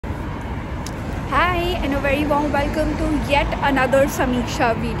Hi and a very warm welcome to yet another Samiksha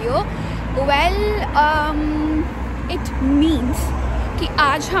video. Well, it means कि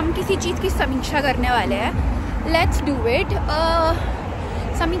आज हम किसी चीज़ की समीक्षा करने वाले हैं. Let's do it.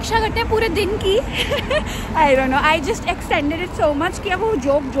 समीक्षा करते हैं पूरे दिन की. I don't know. I just extended it so much कि अब वो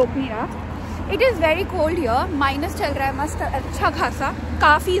जोक नहीं रहा. It is very cold here. Minus चल रहा है मस्त अच्छा खासा,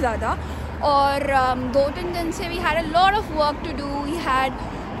 काफ़ी ज़्यादा. और 2-3 दिन से we had a lot of work to do. We had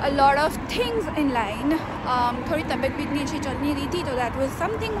a lot of things in line. थोड़ी तबीयत भी इतनी अच्छी चल नहीं रही थी, तो that was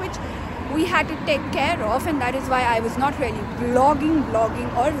something which we had to take care of, and that is why I was not really vlogging.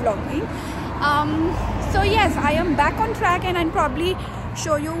 So yes, I am back on track and I'll probably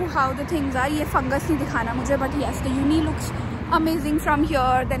show you how the things are. ये fungus नहीं दिखाना मुझे, but yes, the uni looks amazing from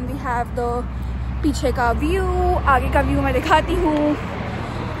here. Then we have the पीछे का view, आगे का view मैं दिखाती हूँ.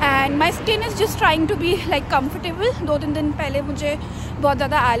 And my skin is just trying to be like comfortable. 2-3 दिन पहले मुझे बहुत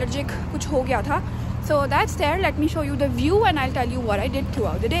ज़्यादा allergic कुछ हो गया था. So that's there. Let me show you the view and I'll tell you what I did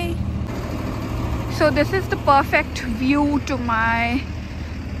throughout the day. So this is the perfect view to my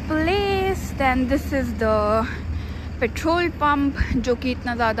place. Then this is the petrol pump, जो कि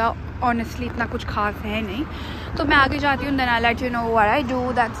इतना ज़्यादा honestly इतना कुछ खास है नहीं. तो मैं आगे जाती हूँ. Then I'll let you know what I do.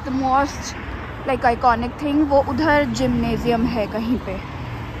 That's the most like iconic thing. वो उधर gymnasium है कहीं पे.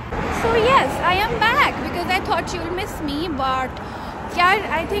 So yes, I am back because I thought you'll miss me, but yeah,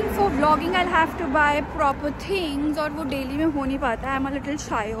 I think for vlogging I'll have to buy proper things और वो daily में हो नहीं पाता. I'm a little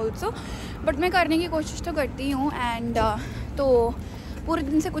shy also, but मैं करने की कोशिश तो करती हूँ. And तो पूरे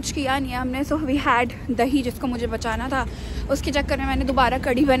दिन से कुछ किया नहीं है हमने. So we had दही जिसको मुझे बचाना था, उसके चक्कर में मैंने दोबारा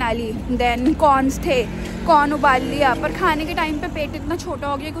कढ़ी बना ली. Then कॉर्न्स थे, कॉर्न उबाल लिया, पर खाने के टाइम पे पेट इतना छोटा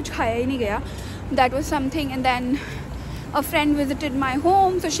हो गया कुछ खाया ही नहीं गया. That was something. And then a friend visited my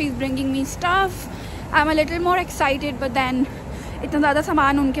home, so she's bringing me stuff. I'm a little more excited, but then इतना ज़्यादा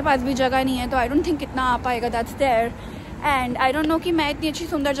सामान उनके पास भी जगह नहीं है, तो I don't think इतना आ पाएगा. That's there. And I don't know कि मैं इतनी अच्छी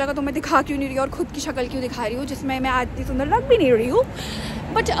सुंदर जगह तो मैं दिखा क्यों नहीं रही और खुद की शक्ल क्यों दिखा रही हूँ जिसमें मैं आज इतनी सुंदर लग भी नहीं रही हूँ.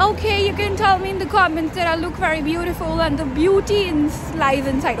 But okay, you can tell me in the comments that I look very beautiful and the beauty lies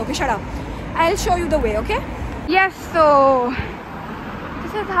inside. Okay, shut up. I'll show you the way, okay? Yes, so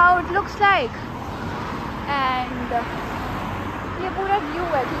this is how it looks like. And ये पूरा view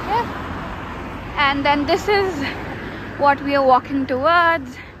है, ठीक है? And then this is what we are walking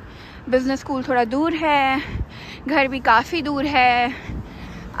towards. Business school थोड़ा दूर है, घर भी काफ़ी दूर है,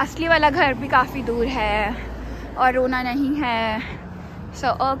 असली वाला घर भी काफ़ी दूर है और रोना नहीं है.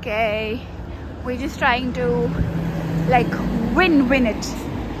 So okay, we're just trying to like win it.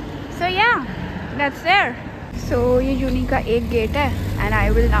 So yeah, that's there. So ये यूनी का एक गेट है and I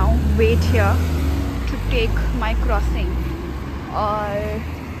will now wait here to take my crossing. और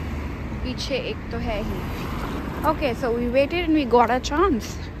पीछे एक तो है ही. Okay, so we waited and we got a chance.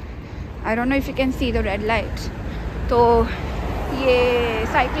 I don't know if you can see the red light. तो ये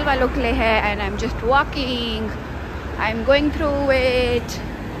साइकिल वालों के लिए है and I'm just walking. I'm going through it.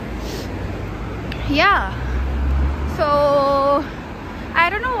 Yeah. So I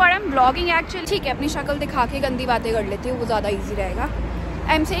don't know what I'm vlogging actually. ठीक है, अपनी शक्ल दिखा के गंदी बातें कर लेती हूँ, वो ज़्यादा easy रहेगा.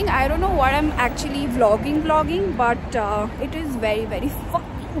 I'm saying I don't know what I'm actually vlogging, but it is very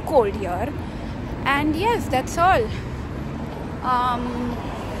fucking cold here. And yes, that's all.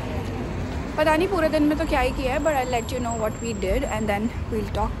 पता नहीं पूरे दिन में तो क्या ही किया है, but I'll let you know what we did and then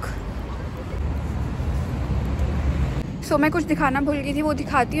we'll talk. So मैं कुछ दिखाना भूल गई थी, वो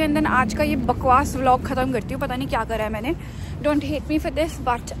दिखाती हूँ and then आज का ये बकवास vlog ख़त्म करती हूँ. पता नहीं क्या करा है मैंने. Don't hate me for this,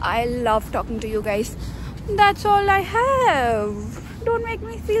 but I love talking to you guys. That's all I have. Don't make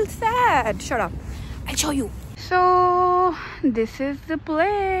me feel sad. Shut up. I'll show you. So this is the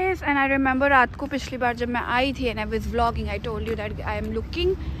place. And I remember रात को पिछली बार जब मैं आई थी and I was vlogging, I told you that I am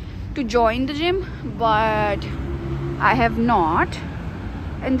looking to join the gym, but I have not.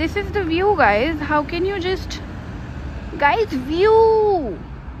 And this is the view, guys. How can you just... Guys, view!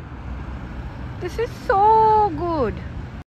 This is so good.